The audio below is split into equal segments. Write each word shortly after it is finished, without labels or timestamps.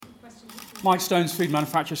Mike Stones, food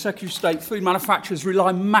manufacturer, Secretary of State. Food manufacturers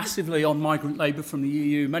rely massively on migrant labour from the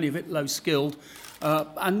EU, many of it low-skilled,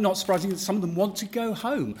 and not surprisingly, some of them want to go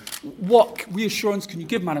home. What reassurance can you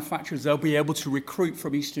give manufacturers they'll be able to recruit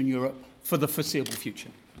from Eastern Europe for the foreseeable future?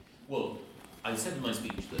 Well, I said in my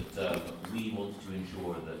speech that we want to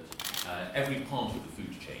ensure that every part of the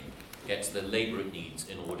food chain gets the labour it needs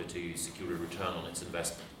in order to secure a return on its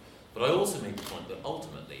investment. But I also made the point that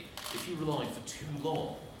ultimately, if you rely for too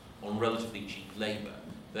long on relatively cheap labour,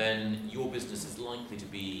 then your business is likely to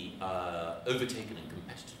be overtaken in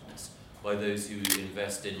competitiveness by those who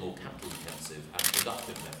invest in more capital-intensive and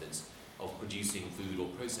productive methods of producing food or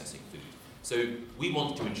processing food. So we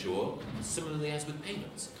want to ensure, similarly as with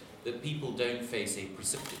payments, that people don't face a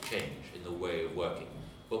precipitous change in the way of working.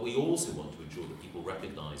 But we also want to ensure that people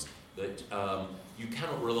recognise that you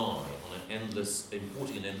cannot rely on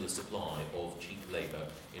importing an endless supply of cheap labour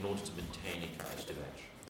in order to maintain a competitive edge.